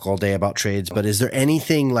could talk all day about trades, but is there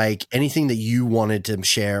anything that you wanted to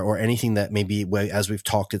share, or anything that maybe, as we've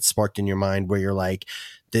talked, it sparked in your mind where you're like,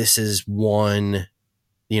 this is one,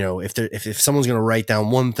 if someone's going to write down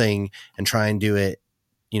one thing and try and do it,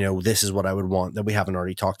 this is what I would want that we haven't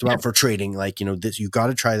already talked about for trading. Like, this, you got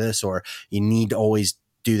to try this, or you need to always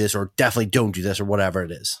do this, or definitely don't do this, or whatever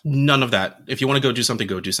it is. None of that. If you want to go do something,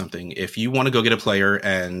 go do something. If you want to go get a player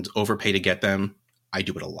and overpay to get them, I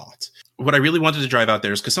do it a lot. What I really wanted to drive out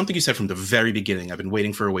there is because something you said from the very beginning, I've been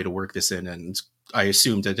waiting for a way to work this in, and I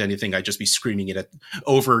assumed that anything I'd just be screaming it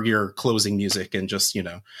over your closing music and just,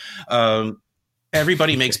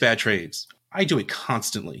 everybody makes bad trades. I do it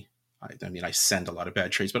constantly. I send a lot of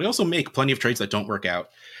bad trades, but I also make plenty of trades that don't work out.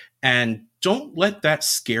 And don't let that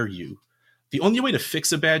scare you. The only way to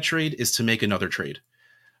fix a bad trade is to make another trade.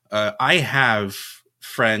 I have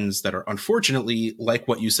friends that are, unfortunately, like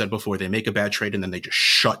what you said before, they make a bad trade and then they just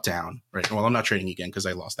shut down. Right? Well, I'm not trading again because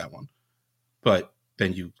I lost that one. But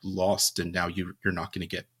then you lost, and now you're not going to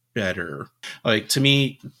get better. Like, to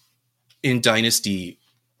me, in Dynasty,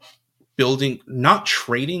 not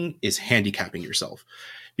trading is handicapping yourself,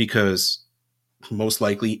 because most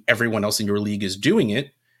likely everyone else in your league is doing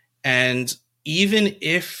it. And even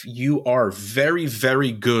if you are very,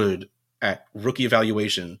 very good at rookie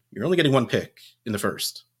evaluation, you're only getting one pick in the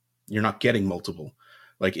first. You're not getting multiple.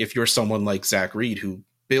 Like, if you're someone like Zach Reed, who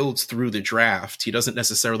builds through the draft, he doesn't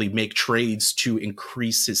necessarily make trades to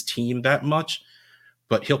increase his team that much,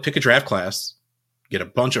 but he'll pick a draft class, get a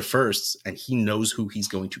bunch of firsts, and he knows who he's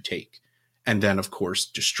going to take. And then, of course,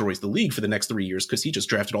 destroys the league for the next 3 years because he just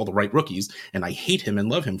drafted all the right rookies, and I hate him and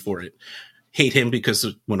love him for it. Hate him because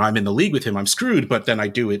when I'm in the league with him, I'm screwed, but then I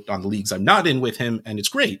do it on the leagues I'm not in with him, and it's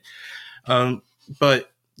great.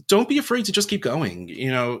 But don't be afraid to just keep going.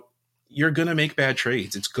 You're going to make bad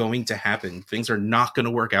trades. It's going to happen. Things are not going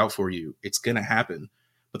to work out for you. It's going to happen.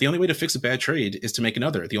 But the only way to fix a bad trade is to make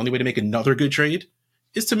another. The only way to make another good trade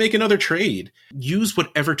is to make another trade. Use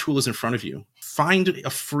whatever tool is in front of you. Find a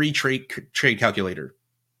free trade calculator.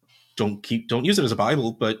 Don't use it as a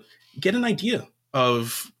Bible, but get an idea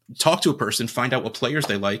of, talk to a person, find out what players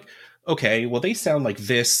they like. Okay, well, they sound like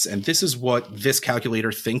this, and this is what this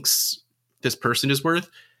calculator thinks this person is worth.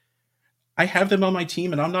 I have them on my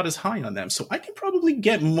team, and I'm not as high on them, so I can probably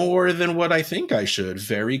get more than what I think I should.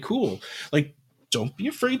 Very cool. Like, don't be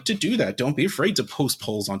afraid to do that. Don't be afraid to post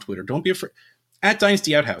polls on Twitter. Don't be afraid. At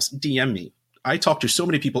Dynasty Outhouse, DM me. I talk to so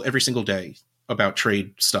many people every single day about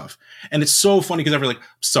trade stuff, and it's so funny because everyone's like,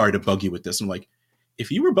 sorry to bug you with this. I'm like,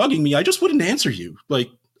 if you were bugging me, I just wouldn't answer you. Like,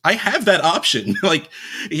 I have that option. Like,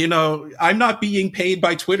 I'm not being paid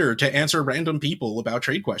by Twitter to answer random people about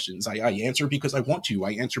trade questions. I answer because I want to.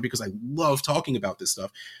 I answer because I love talking about this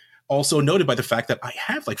stuff. Also noted by the fact that I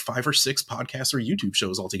have like 5 or 6 podcasts or YouTube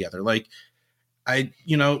shows altogether. Like, I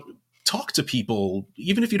talk to people,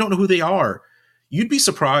 even if you don't know who they are. You'd be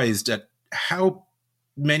surprised at how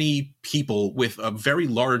many people with a very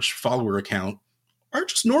large follower account are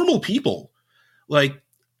just normal people. Like,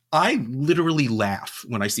 I literally laugh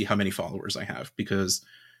when I see how many followers I have because,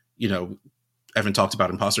 Evan talked about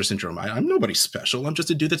imposter syndrome. I'm nobody special. I'm just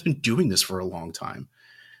a dude that's been doing this for a long time.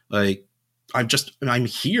 Like, I'm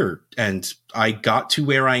here, and I got to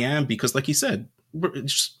where I am because, like he said,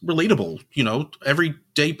 it's just relatable,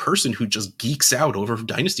 everyday person who just geeks out over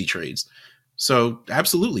Dynasty trades. So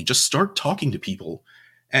absolutely, just start talking to people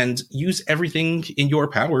and use everything in your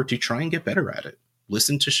power to try and get better at it.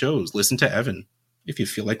 Listen to shows, listen to Evan. If you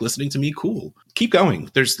feel like listening to me, cool. Keep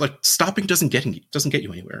going. There's stopping doesn't get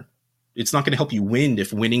you anywhere. It's not going to help you win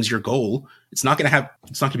if winning's your goal. It's not going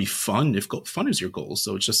to be fun if fun is your goal.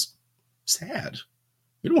 So it's just sad.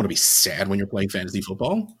 You don't want to be sad when you're playing fantasy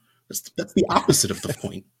football. That's the opposite of the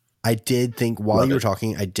point. I did think while Love you were it.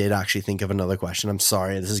 talking, I did actually think of another question. I'm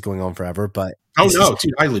sorry, this is going on forever, but Oh this no, is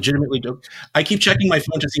dude, I legitimately don't. I keep checking my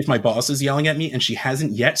phone to see if my boss is yelling at me, and she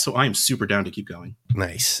hasn't yet, so I am super down to keep going.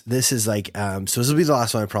 nice. This is like, so this will be the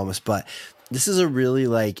last one, I promise, but this is a really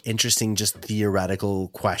like interesting, just theoretical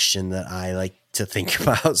question that I like to think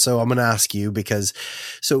about. So I'm going to ask you because,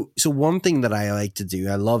 so one thing that I like to do,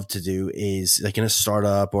 I love to do is like in a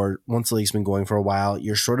startup or once the league's been going for a while,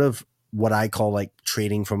 you're sort of what I call like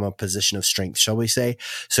trading from a position of strength, shall we say?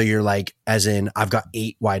 So you're like, as in, I've got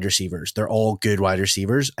 8 wide receivers. They're all good wide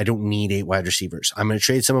receivers. I don't need 8 wide receivers. I'm going to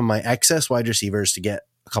trade some of my excess wide receivers to get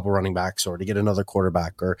a couple running backs or to get another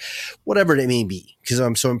quarterback or whatever it may be. Because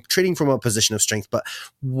I'm trading from a position of strength. But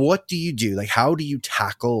what do you do? Like, how do you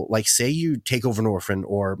tackle, like, say you take over an orphan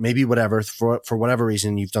or maybe whatever, for whatever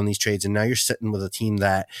reason you've done these trades and now you're sitting with a team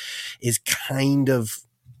that is kind of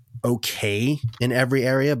okay in every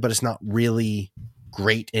area, but it's not really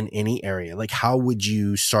great in any area. Like, how would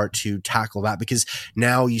you start to tackle that? Because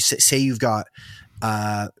now you say you've got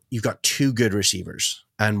 2 good receivers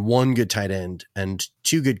and 1 good tight end and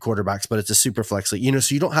 2 good quarterbacks, but it's a super flex league,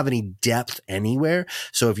 so you don't have any depth anywhere.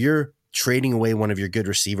 So if you're trading away one of your good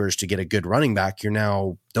receivers to get a good running back, you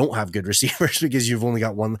now don't have good receivers because you've only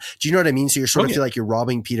got one. Do you know what I mean? So you're sort of feel like you're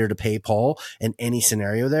robbing Peter to pay Paul in any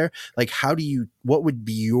scenario there. Like, what would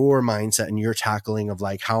be your mindset and your tackling of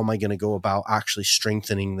like, how am I going to go about actually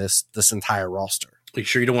strengthening this entire roster? Are you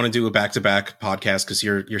sure you don't want to do a back-to-back podcast? Because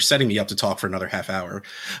you're setting me up to talk for another half hour.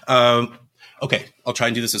 Okay, I'll try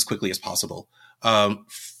and do this as quickly as possible.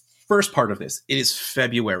 First part of this, it is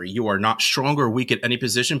February. You are not strong or weak at any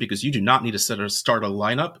position because you do not need to start a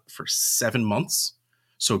lineup for 7 months.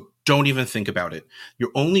 So don't even think about it.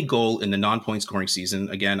 Your only goal in the non-point scoring season,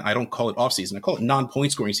 again, I don't call it off-season. I call it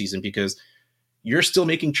non-point scoring season because you're still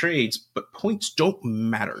making trades, but points don't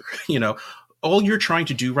matter. All you're trying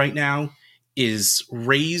to do right now is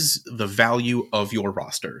raise the value of your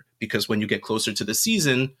roster, because when you get closer to the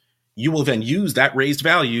season, you will then use that raised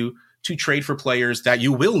value to trade for players that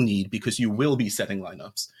you will need because you will be setting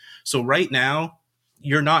lineups. So right now,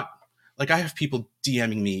 you're not like, I have people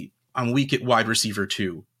DMing me, I'm weak at wide receiver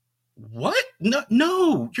 2. What?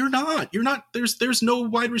 No, you're not. There's no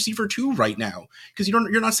wide receiver 2 right now because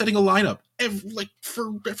you're not setting a lineup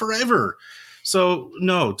for forever. So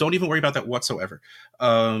no, don't even worry about that whatsoever.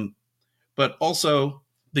 But also,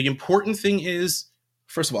 the important thing is,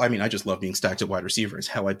 first of all, I just love being stacked at wide receiver. It's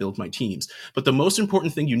how I build my teams. But the most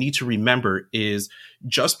important thing you need to remember is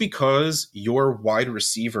just because your wide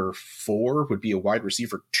receiver 4 would be a wide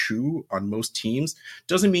receiver 2 on most teams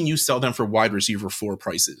doesn't mean you sell them for wide receiver 4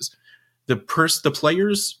 prices. The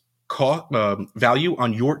player's value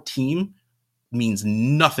on your team means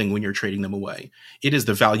nothing when you're trading them away. It is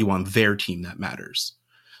the value on their team that matters.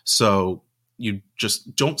 So you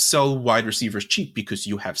just don't sell wide receivers cheap because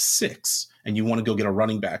you have 6 and you want to go get a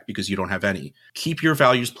running back because you don't have any. Keep your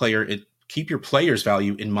keep your player's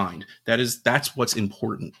value in mind. That's what's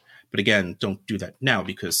important. But again, don't do that now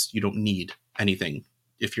because you don't need anything.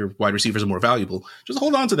 If your wide receivers are more valuable, just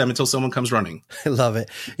hold on to them until someone comes running. I love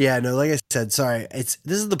it. Yeah, no, like I said, sorry. This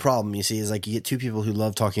is the problem, you see, is like you get 2 people who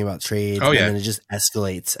love talking about trades and then it just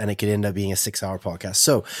escalates and it could end up being a 6-hour podcast.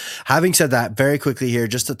 So having said that, very quickly here,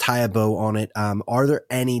 just to tie a bow on it, are there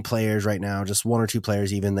any players right now, just 1 or 2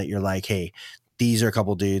 players even, that you're like, hey, these are a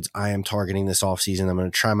couple dudes I am targeting this offseason. I'm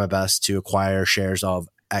going to try my best to acquire shares of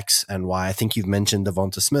X and Y. I think you've mentioned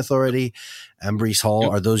Devonta Smith already and Breece Hall.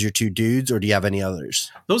 Yep. Are those your 2 dudes or do you have any others?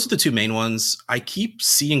 Those are the 2 main ones. I keep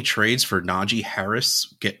seeing trades for Najee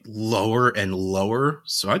Harris get lower and lower.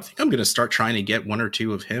 So I think I'm going to start trying to get 1 or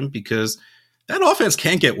 2 of him because that offense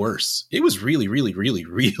can get worse. It was really, really, really,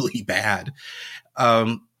 really bad.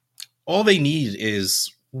 All they need is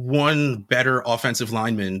 1 better offensive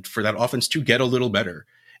lineman for that offense to get a little better.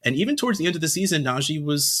 And even towards the end of the season, Najee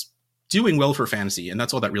was doing well for fantasy, and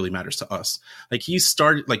that's all that really matters to us. Like he was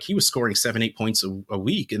scoring 7-8 points a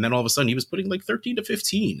week, and then all of a sudden he was putting like 13 to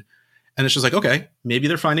 15. And it's just like, okay, maybe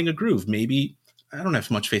they're finding a groove. Maybe I don't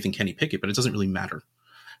have much faith in Kenny Pickett, but it doesn't really matter.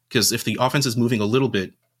 Because if the offense is moving a little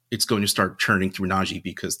bit, it's going to start churning through Najee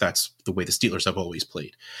because that's the way the Steelers have always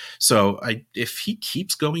played. So if he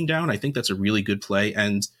keeps going down, I think that's a really good play.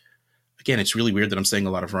 And again, it's really weird that I'm saying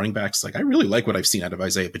a lot of running backs. Like I really like what I've seen out of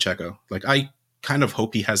Isaiah Pacheco. Like I kind of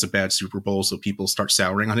hope he has a bad Super Bowl so people start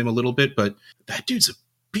souring on him a little bit, but that dude's a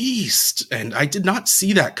beast. And I did not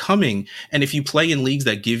see that coming. And if you play in leagues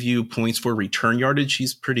that give you points for return yardage,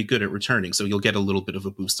 he's pretty good at returning. So you'll get a little bit of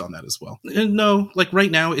a boost on that as well. And no, like right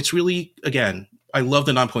now, it's really, again, I love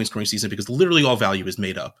the non-point scoring season because literally all value is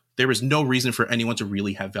made up. There is no reason for anyone to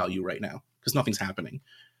really have value right now because nothing's happening.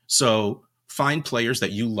 So find players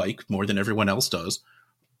that you like more than everyone else does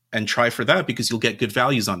and try for that because you'll get good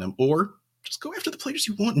values on them. Or just go after the players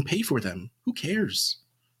you want and pay for them. Who cares?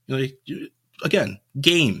 Again,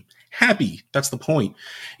 game, happy. That's the point.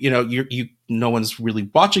 No one's really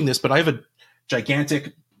watching this, but I have a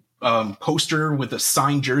gigantic poster with a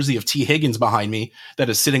signed jersey of T. Higgins behind me that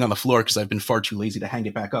is sitting on the floor because I've been far too lazy to hang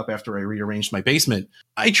it back up after I rearranged my basement.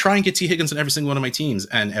 I try and get T. Higgins on every single one of my teams,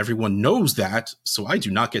 and everyone knows that, so I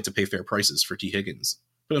do not get to pay fair prices for T. Higgins.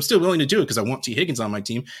 But I'm still willing to do it because I want T. Higgins on my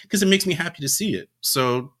team because it makes me happy to see it.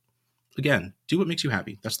 So, again, do what makes you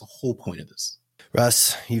happy. That's the whole point of this.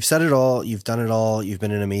 Russ, you've said it all. You've done it all. You've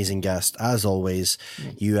been an amazing guest, as always.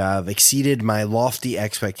 You have exceeded my lofty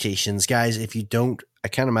expectations. Guys, if you don't, I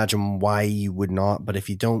can't imagine why you would not, but if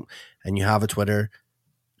you don't and you have a Twitter,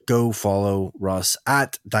 go follow Russ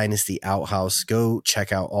at Dynasty Outhouse. Go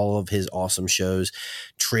check out all of his awesome shows.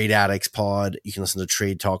 Trade Addicts Pod. You can listen to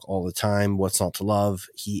Trade Talk all the time. What's Not to Love.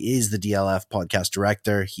 He is the DLF podcast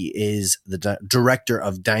director. He is the director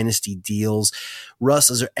of Dynasty Deals. Russ,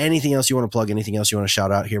 is there anything else you want to plug? Anything else you want to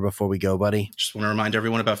shout out here before we go, buddy? Just want to remind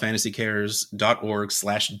everyone about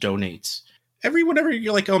fantasycares.org/donate. Whenever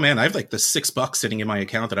you're like, oh man, I have like the $6 sitting in my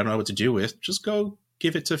account that I don't know what to do with, just go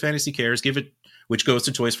give it to Fantasy Cares, which goes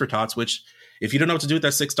to Toys for Tots, which if you don't know what to do with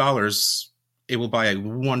that $6, it will buy a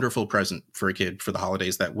wonderful present for a kid for the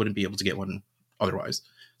holidays that wouldn't be able to get one otherwise.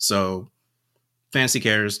 So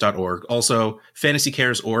fantasycares.org. Also,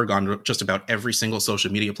 fantasycares.org on just about every single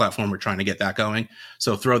social media platform. We're trying to get that going.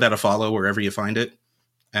 So throw that a follow wherever you find it.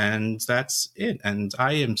 And that's it. And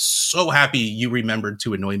I am so happy you remembered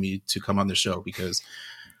to annoy me to come on the show because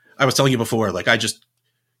I was telling you before, like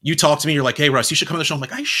you talk to me, you're like, hey, Russ, you should come on the show. I'm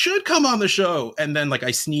like, I should come on the show. And then like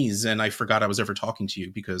I sneeze and I forgot I was ever talking to you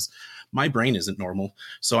because my brain isn't normal.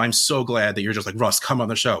 So I'm so glad that you're just like, Russ, come on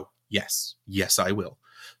the show. Yes, I will.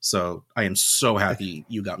 So I am so happy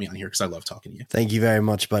you got me on here because I love talking to you. Thank you very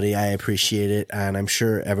much, buddy. I appreciate it. And I'm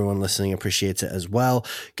sure everyone listening appreciates it as well.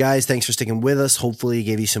 Guys, thanks for sticking with us. Hopefully it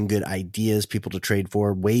gave you some good ideas, people to trade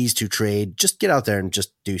for, ways to trade. Just get out there and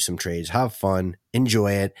just do some trades. Have fun.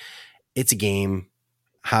 Enjoy it. It's a game.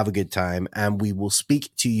 Have a good time. And we will speak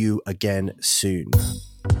to you again soon.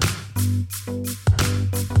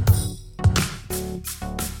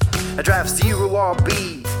 I draft 0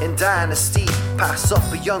 RB in Dynasty. Pass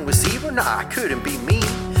up a young receiver? Nah, couldn't be me.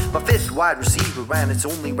 My 5th wide receiver and it's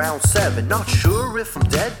only round 7. Not sure if I'm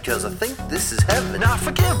dead, cause I think this is heaven. Now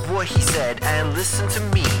forget what he said and listen to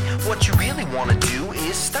me. What you really wanna do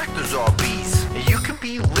is stack those RBs. You can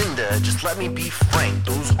be Linda, just let me be frank.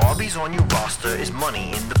 Those RBs on your roster is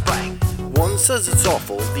money in the bank. One says it's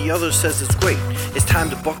awful, the other says it's great. It's time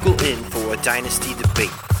to buckle in for a Dynasty debate.